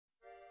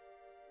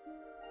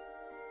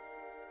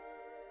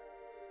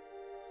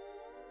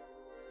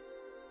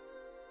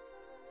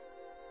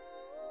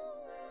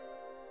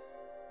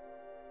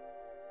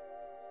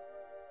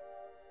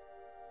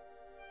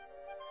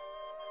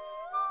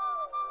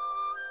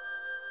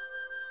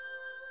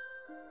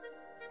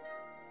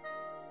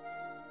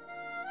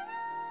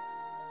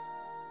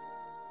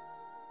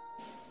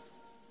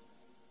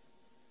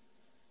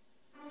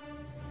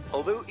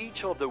Although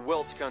each of the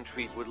world's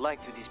countries would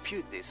like to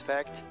dispute this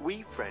fact,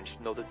 we French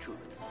know the truth.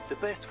 The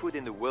best food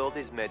in the world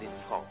is made in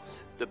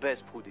France. The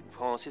best food in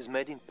France is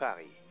made in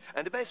Paris.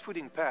 And the best food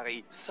in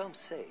Paris, some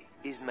say,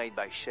 is made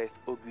by Chef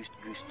Auguste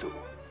Gusteau.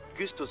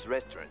 Gusteau's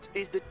restaurant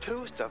is the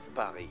toast of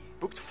Paris,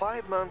 booked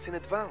 5 months in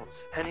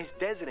advance, and his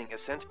dazzling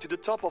ascent to the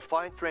top of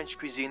fine French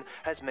cuisine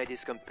has made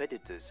his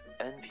competitors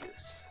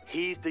envious.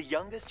 He is the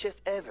youngest chef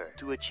ever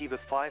to achieve a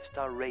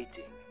 5-star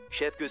rating.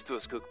 Chef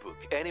Gusteau's cookbook,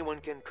 Anyone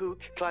Can Cook,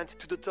 climbed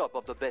to the top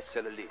of the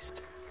bestseller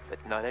list. But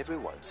not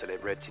everyone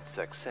celebrates its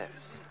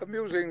success.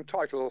 Amusing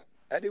title,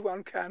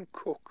 Anyone Can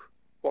Cook.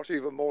 What's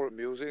even more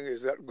amusing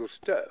is that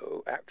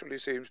Gusteau actually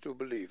seems to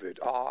believe it.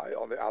 I,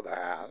 on the other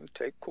hand,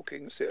 take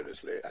cooking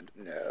seriously, and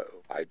no,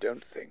 I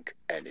don't think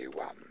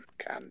anyone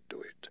can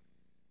do it.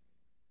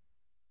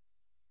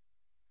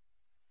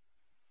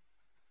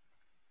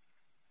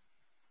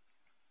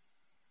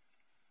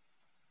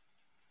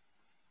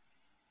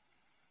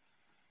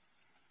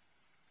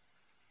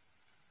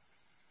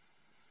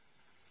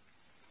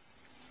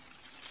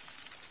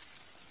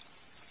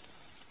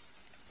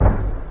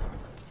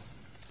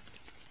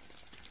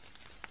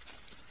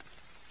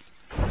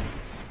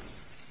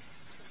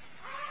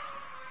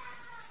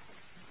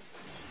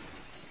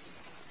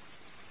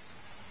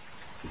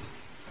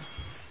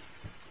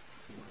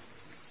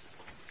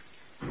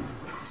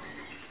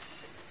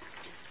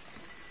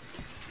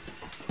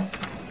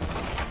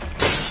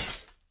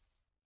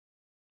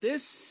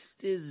 This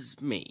is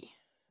me.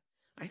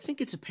 I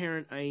think it's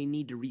apparent I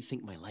need to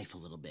rethink my life a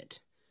little bit.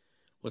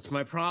 What's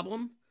my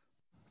problem?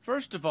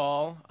 First of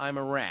all, I'm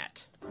a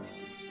rat.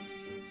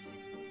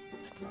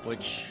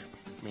 Which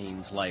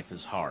means life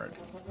is hard.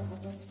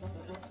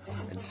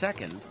 And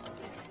second,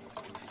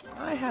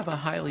 I have a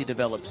highly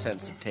developed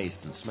sense of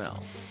taste and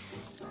smell.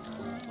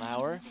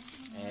 Flour,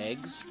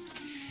 eggs,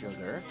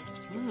 sugar,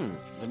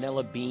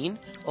 vanilla bean.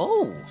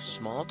 Oh,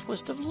 small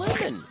twist of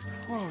lemon.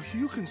 Whoa,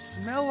 you can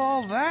smell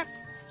all that?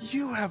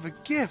 You have a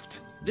gift.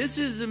 This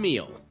is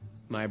Emile,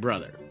 my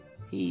brother.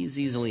 He's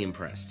easily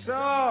impressed.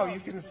 So, you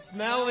can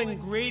smell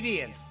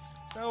ingredients.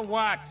 So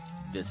what?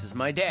 This is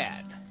my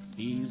dad.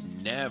 He's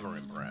never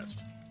impressed.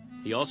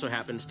 He also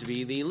happens to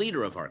be the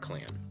leader of our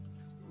clan.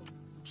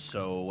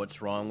 So what's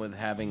wrong with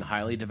having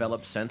highly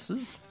developed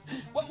senses?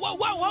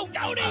 Whoa,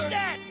 don't eat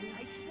that!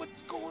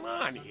 What's going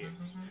on here?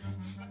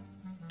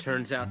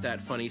 Turns out that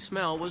funny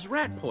smell was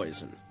rat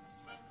poison.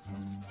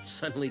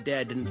 Suddenly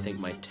Dad didn't think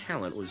my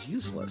talent was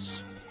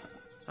useless.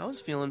 I was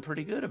feeling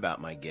pretty good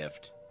about my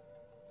gift.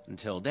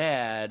 Until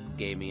Dad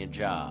gave me a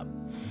job.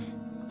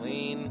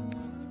 Clean.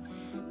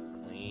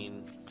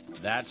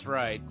 That's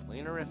right,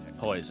 cleanerific.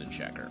 Poison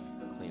checker.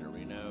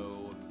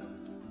 Cleanerino.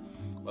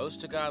 Close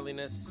to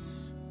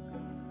godliness,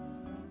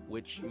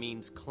 which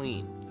means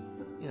clean.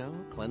 You know,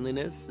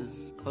 cleanliness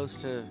is close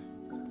to...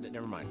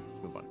 Never mind,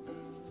 move on.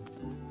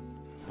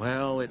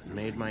 Well, it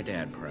made my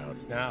dad proud.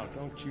 Now,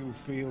 don't you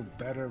feel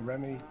better,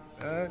 Remy?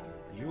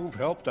 You've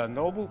helped a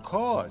noble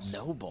cause.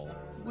 Noble?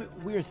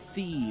 We're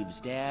thieves,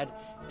 Dad.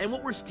 And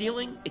what we're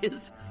stealing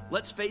is,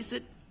 let's face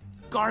it,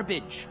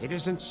 garbage. It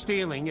isn't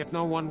stealing if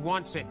no one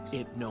wants it.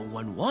 If no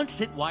one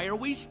wants it, why are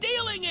we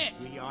stealing it?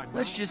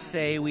 Let's just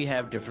say we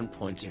have different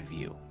points of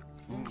view.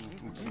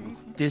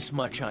 This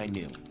much I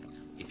knew.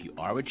 If you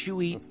are what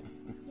you eat,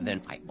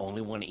 then I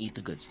only want to eat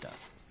the good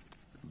stuff.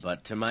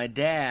 But to my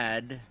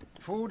dad...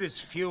 Food is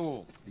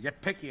fuel. You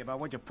get picky about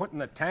what you put in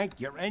the tank,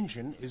 your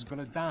engine is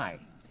gonna die.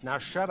 Now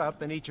shut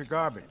up and eat your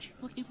garbage.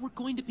 Look, if we're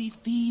going to be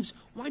thieves,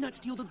 why not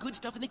steal the good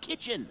stuff in the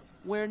kitchen?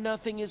 Where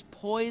nothing is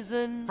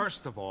poison?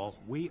 First of all,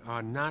 we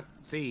are not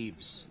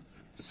thieves.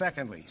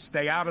 Secondly,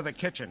 stay out of the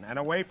kitchen and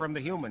away from the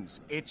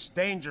humans. It's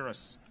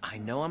dangerous. I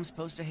know I'm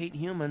supposed to hate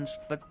humans,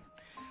 but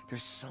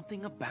there's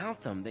something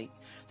about them. They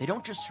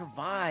don't just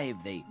survive,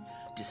 they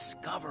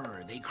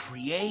discover, they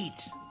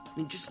create. I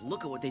mean, just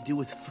look at what they do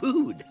with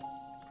food.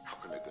 How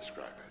can I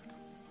describe it?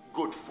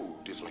 Good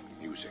food is like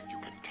music you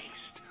can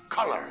taste.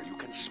 Color you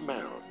can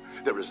smell.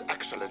 There is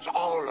excellence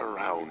all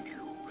around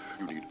you.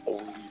 You need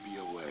only be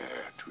aware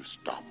to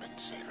stop and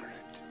savor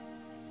it.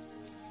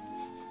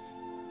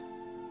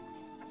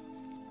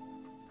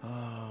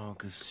 Oh,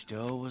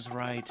 Gusteau was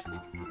right.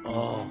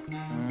 Oh,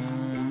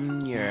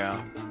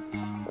 yeah.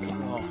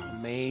 Oh,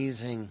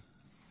 amazing.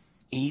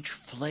 Each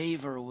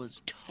flavor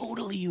was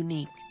totally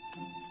unique.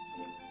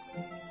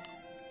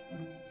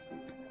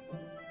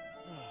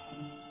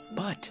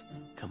 But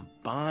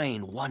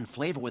combine one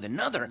flavor with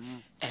another,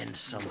 and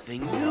something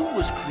new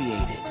was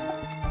created.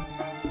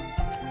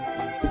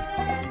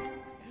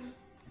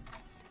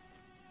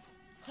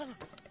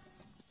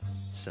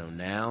 So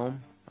now,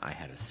 I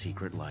had a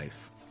secret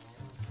life.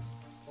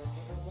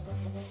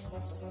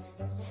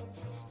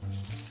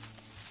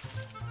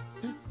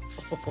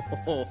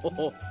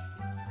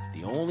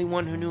 The only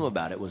one who knew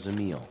about it was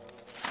Emile.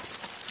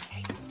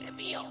 Hey,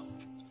 Emile!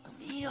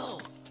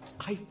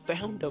 I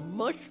found a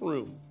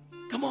mushroom.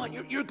 Come on,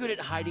 you're good at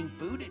hiding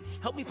food.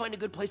 Help me find a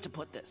good place to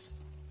put this.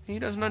 He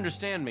doesn't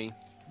understand me.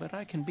 but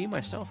I can be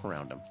myself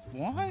around them.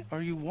 Why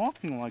are you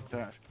walking like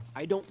that?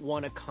 I don't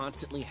want to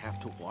constantly have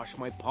to wash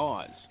my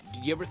paws.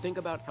 Did you ever think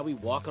about how we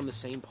walk on the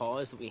same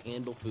paws that we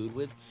handle food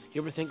with?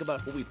 You ever think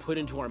about what we put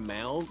into our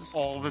mouths?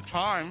 All the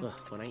time. Ugh,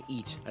 when I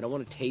eat, I don't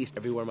want to taste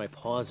everywhere my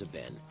paws have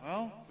been.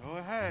 Well, go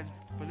ahead.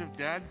 But if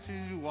Dad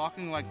sees you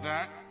walking like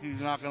that, he's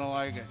not gonna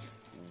like it.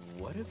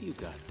 What have you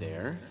got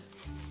there?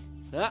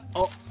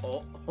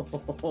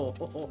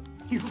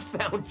 You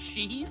found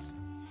cheese?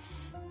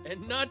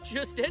 And not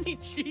just any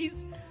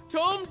cheese.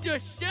 Tome de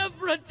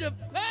chèvre de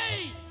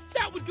pays!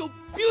 That would go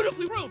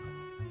beautifully, room.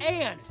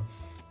 And